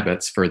disciplines and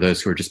habits, for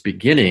those who are just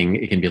beginning,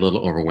 it can be a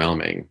little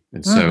overwhelming.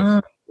 And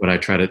so what I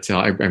try to tell,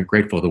 I'm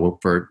grateful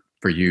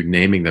for you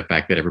naming the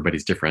fact that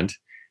everybody's different.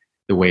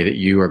 The way that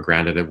you are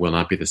grounded, it will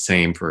not be the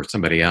same for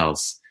somebody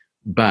else,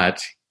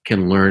 but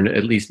can learn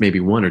at least maybe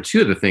one or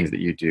two of the things that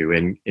you do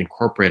and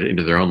incorporate it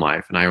into their own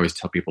life. And I always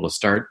tell people to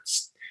start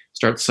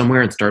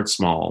somewhere and start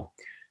small.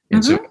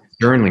 And so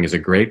journaling is a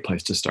great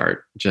place to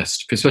start,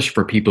 just especially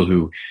for people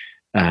who,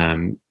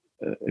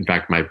 in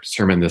fact, my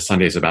sermon this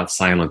Sunday is about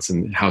silence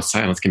and how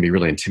silence can be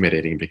really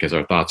intimidating because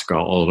our thoughts go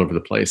all over the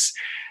place.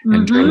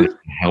 And journaling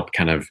can help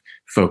kind of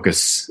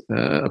focus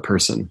a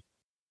person.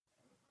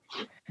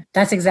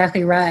 That's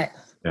exactly right.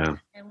 Yeah.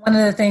 And one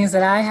of the things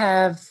that I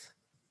have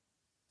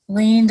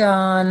leaned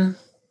on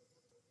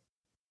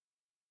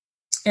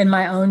in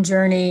my own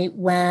journey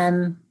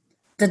when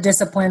the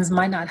disciplines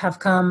might not have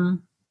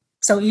come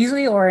so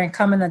easily or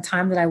come in the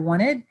time that I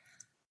wanted,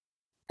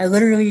 I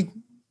literally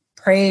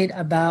prayed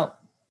about,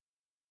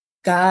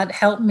 God,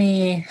 help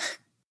me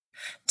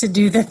to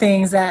do the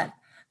things that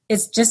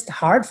it's just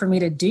hard for me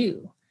to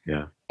do.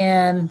 Yeah.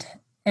 And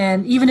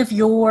even if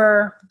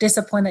your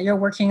discipline that you're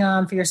working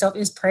on for yourself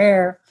is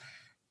prayer,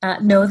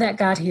 know that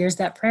God hears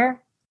that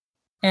prayer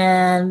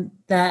and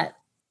that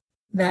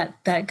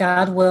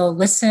God will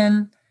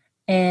listen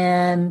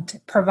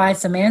and provide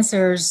some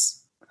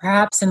answers,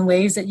 perhaps in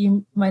ways that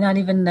you might not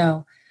even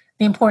know.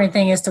 The important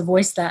thing is to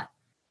voice that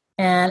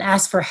and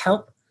ask for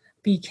help,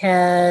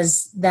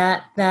 because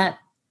that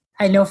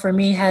I know for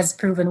me has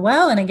proven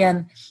well. And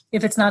again,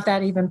 if it's not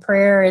that even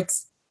prayer,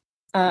 it's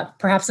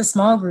perhaps a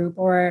small group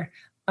or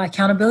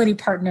accountability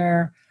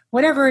partner,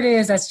 whatever it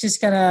is that's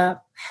just going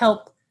to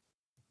help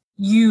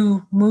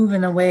you move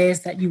in the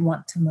ways that you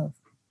want to move.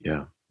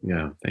 Yeah.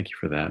 Thank you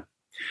for that.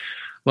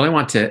 Well, I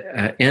want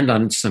to end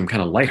on some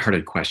kind of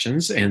lighthearted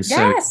questions. And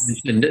so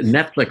you mentioned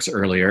Netflix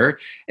earlier.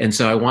 And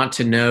so I want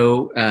to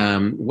know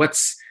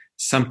what's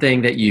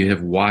something that you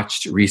have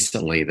watched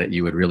recently that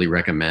you would really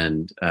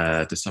recommend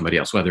to somebody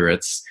else, whether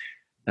it's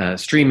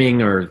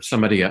streaming or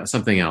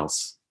something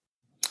else.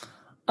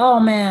 Oh,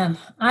 man,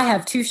 I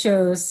have two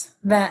shows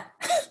that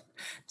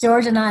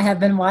George and I have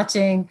been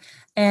watching.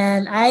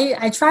 And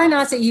I try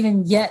not to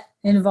even get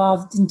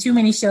involved in too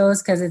many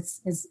shows because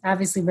it's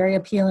obviously very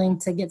appealing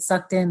to get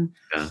sucked in.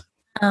 Yeah.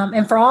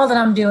 And for all that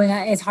I'm doing,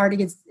 it's hard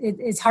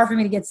for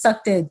me to get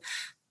sucked in.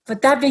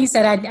 But that being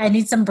said, I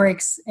need some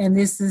breaks, and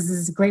this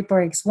is great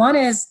breaks. One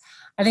is,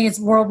 I think it's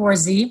World War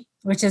Z,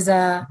 which is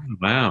on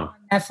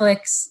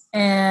Netflix,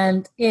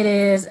 and it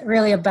is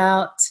really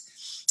about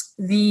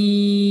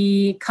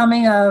the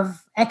coming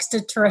of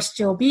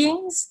extraterrestrial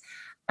beings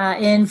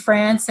in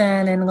France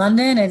and in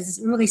London. It's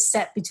really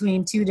set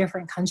between two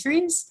different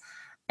countries.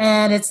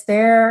 And it's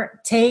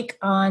their take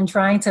on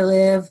trying to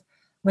live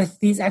with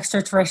these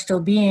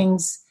extraterrestrial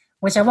beings,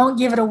 which I won't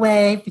give it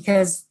away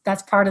because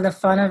that's part of the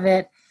fun of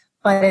it.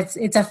 But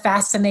it's a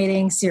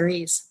fascinating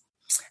series.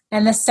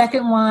 And the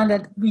second one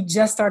that we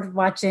just started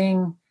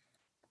watching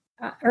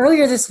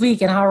earlier this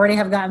week, and I already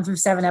have gotten through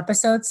 7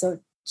 episodes, so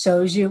it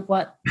shows you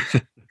what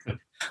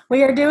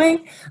we are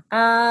doing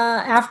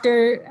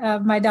after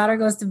my daughter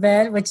goes to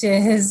bed, which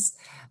is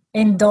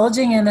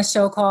indulging in a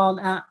show called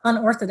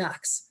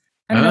Unorthodox.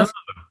 I don't know Oh, if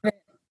you've heard of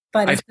it,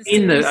 but I've it's the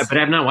seen series. but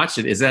I've not watched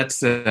it. Is that,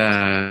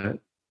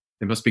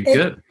 it must be It,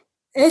 good.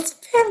 it's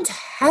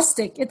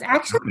fantastic. It's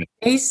actually Okay.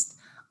 based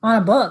on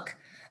a book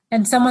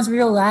and someone's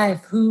real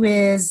life who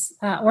is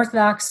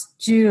Orthodox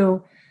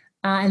Jew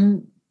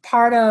and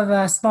part of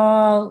a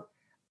small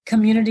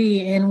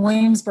community in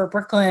Williamsburg,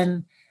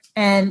 Brooklyn.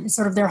 And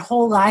sort of their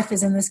whole life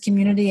is in this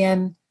community.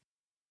 And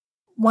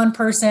one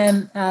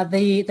person,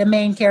 the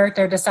main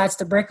character, decides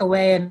to break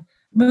away and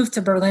move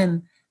to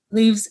Berlin,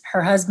 leaves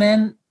her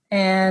husband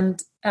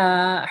and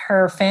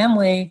her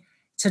family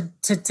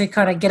to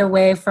kind of get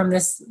away from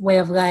this way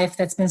of life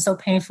that's been so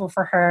painful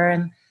for her.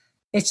 And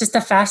it's just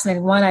a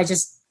fascinating one. I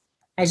just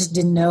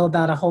didn't know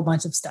about a whole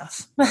bunch of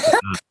stuff.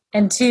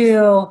 And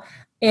two,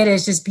 it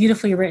is just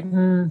beautifully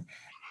written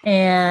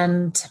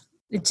and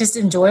it's just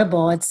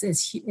enjoyable. It's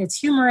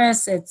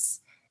humorous. It's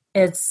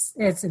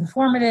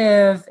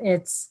informative.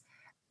 It's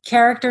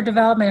character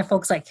development. If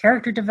folks like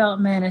character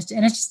development,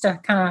 and it's just a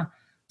kind of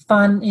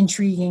fun,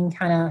 intriguing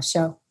kind of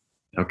show.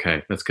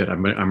 Okay, that's good.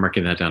 I'm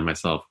marking that down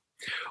myself.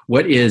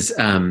 What is,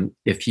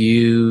 if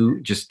you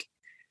just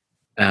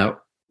uh,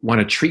 want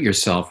to treat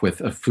yourself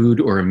with a food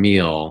or a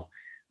meal,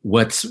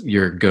 what's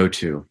your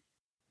go-to?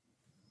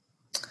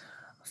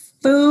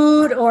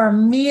 Food or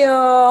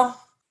meal,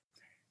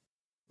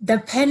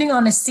 depending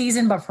on the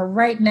season, but for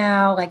right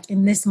now, like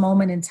in this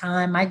moment in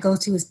time, my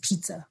go-to is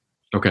pizza.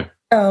 Okay.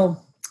 So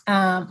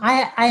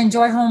I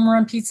enjoy home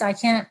run pizza. I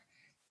can't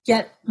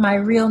get my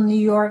real New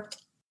York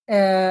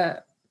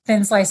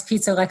thin sliced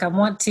pizza like I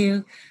want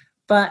to,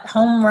 but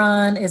home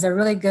run is a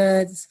really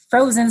good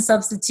frozen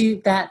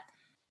substitute that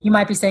you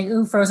might be saying,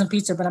 ooh, frozen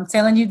pizza. But I'm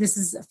telling you, this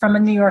is from a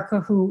New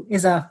Yorker who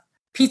is a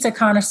pizza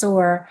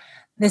connoisseur.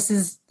 This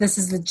is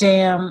the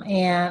jam,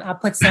 and I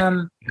put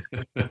some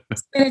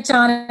spinach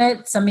on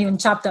it, some even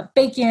chopped up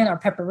bacon or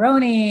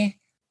pepperoni.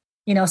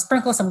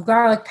 Sprinkle some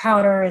garlic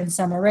powder and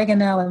some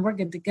oregano, and we're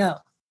good to go.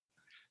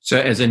 So,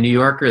 as a New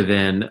Yorker,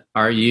 then,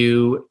 are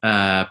you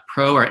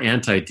pro or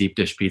anti deep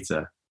dish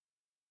pizza?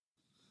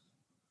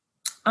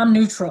 I'm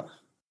neutral.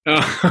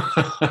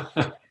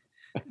 Oh.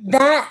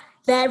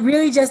 That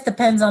really just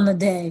depends on the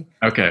day.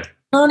 Okay.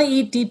 I only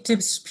eat deep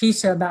dish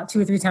pizza about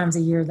 2 or 3 times a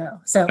year, though.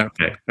 So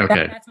Okay.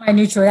 Okay. that's my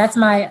neutral. That's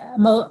my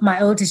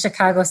ode to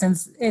Chicago,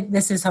 since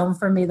this is home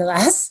for me the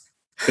last.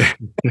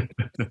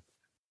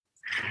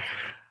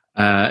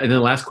 And then the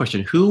last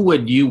question: who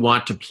would you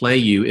want to play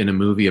you in a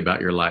movie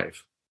about your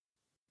life?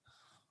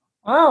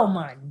 Oh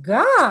my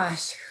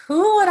gosh,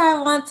 who would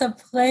I want to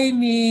play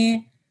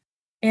me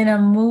in a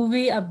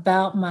movie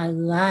about my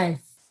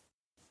life?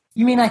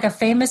 You mean like a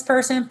famous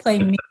person play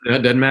me?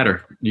 It doesn't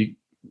matter.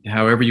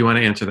 However you want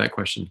to answer that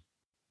question.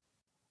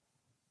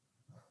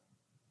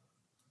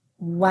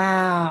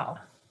 Wow.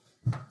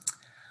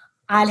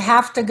 I'd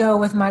have to go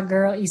with my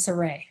girl Issa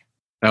Rae.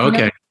 Oh, You know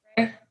okay.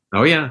 Issa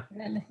Oh yeah.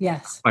 Rae?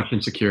 Yes.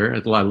 Question secure.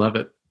 I love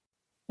it.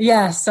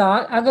 Yeah, so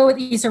I'll go with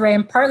Issa Rae,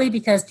 and partly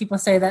because people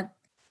say that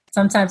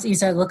sometimes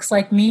Issa looks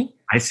like me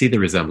I see the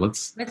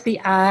resemblance. with the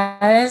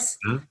eyes,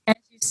 Huh? and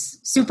she's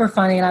super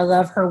funny, and I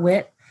love her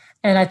wit,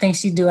 and I think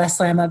she'd do a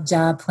slam up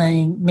job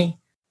playing me.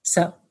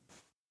 So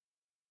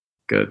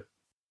Good.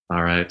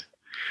 All right.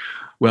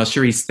 Well,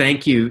 Charisse,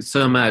 thank you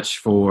so much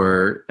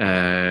for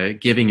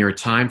giving your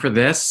time for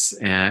this,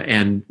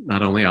 and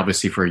not only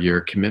obviously for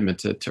your commitment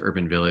to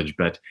Urban Village,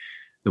 but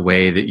the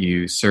way that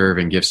you serve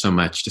and give so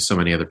much to so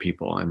many other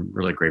people. I'm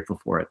really grateful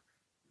for it.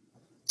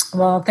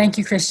 well, thank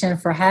you, Christian,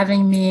 for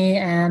having me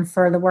and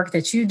for the work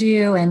that you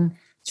do and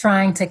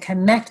trying to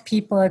connect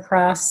people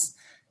across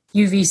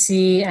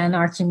UVC and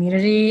our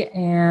community.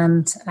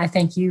 And I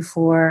thank you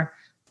for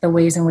the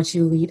ways in which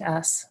you lead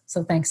us.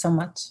 So thanks so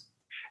much.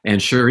 And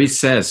Charisse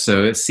says,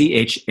 so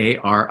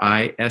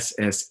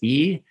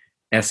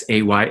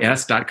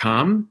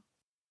CharissesAYS.com.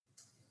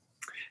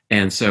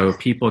 And so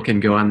people can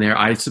go on there.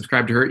 I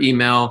subscribe to her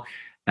email,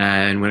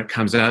 and when it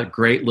comes out,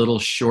 great little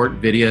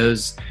short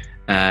videos,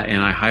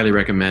 and I highly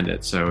recommend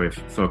it. So if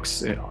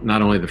folks,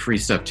 not only the free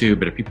stuff too,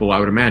 but if people, I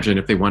would imagine,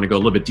 if they want to go a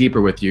little bit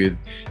deeper with you,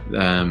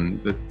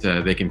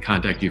 that they can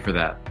contact you for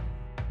that.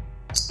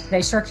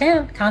 They sure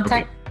can.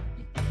 Contact.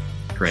 Okay.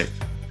 Great.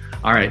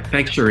 All right.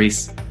 Thanks,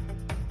 Charisse.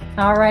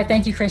 All right.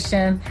 Thank you,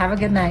 Christian. Have a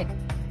good night.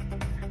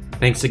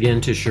 Thanks again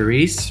to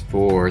Charisse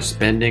for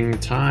spending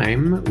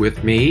time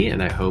with me,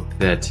 and I hope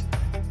that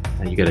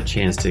you got a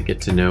chance to get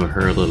to know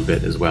her a little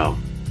bit as well.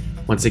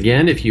 Once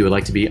again, if you would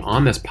like to be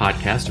on this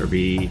podcast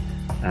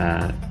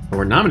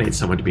or nominate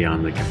someone to be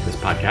on this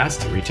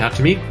podcast, reach out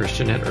to me,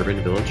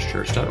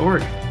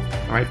 Christian@urbanvillagechurch.org.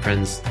 All right,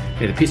 friends,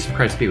 may the peace of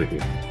Christ be with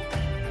you.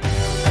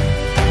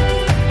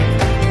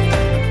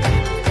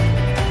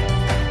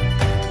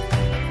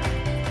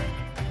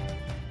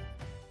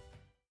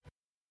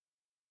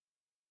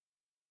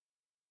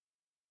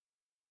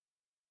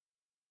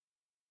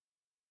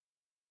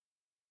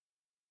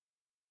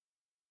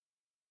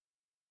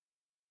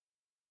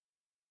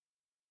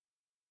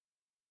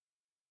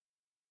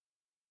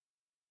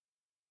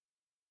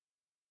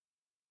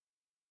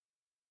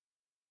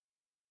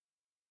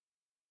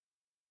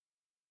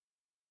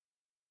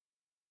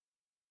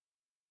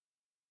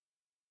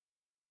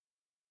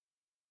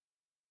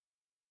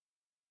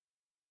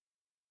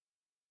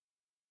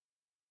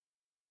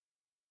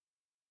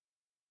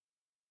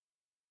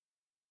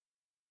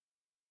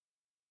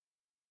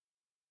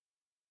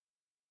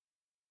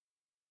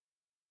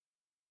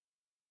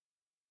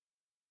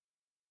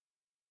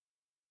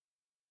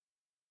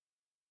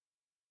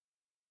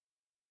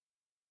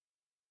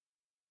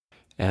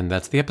 And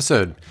that's the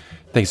episode.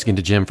 Thanks again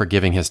to Jim for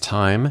giving his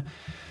time.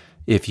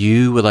 If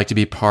you would like to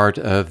be part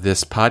of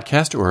this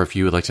podcast, or if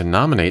you would like to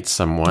nominate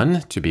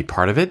someone to be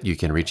part of it, you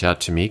can reach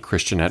out to me,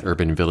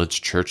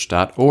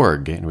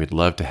 Christian@urbanvillagechurch.org, and we'd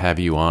love to have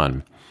you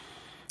on.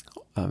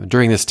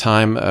 During this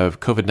time of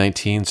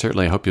COVID-19,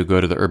 certainly I hope you'll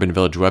go to the Urban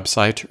Village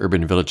website,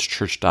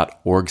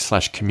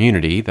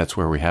 urbanvillagechurch.org/community. That's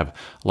where we have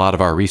a lot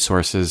of our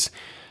resources,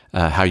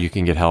 how you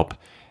can get help.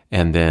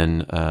 And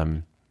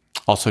then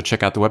also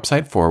check out the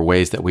website for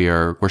ways that we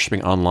are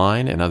worshiping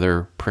online and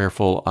other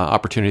prayerful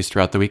opportunities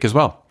throughout the week as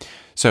well.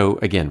 So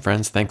again,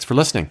 friends, thanks for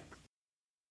listening.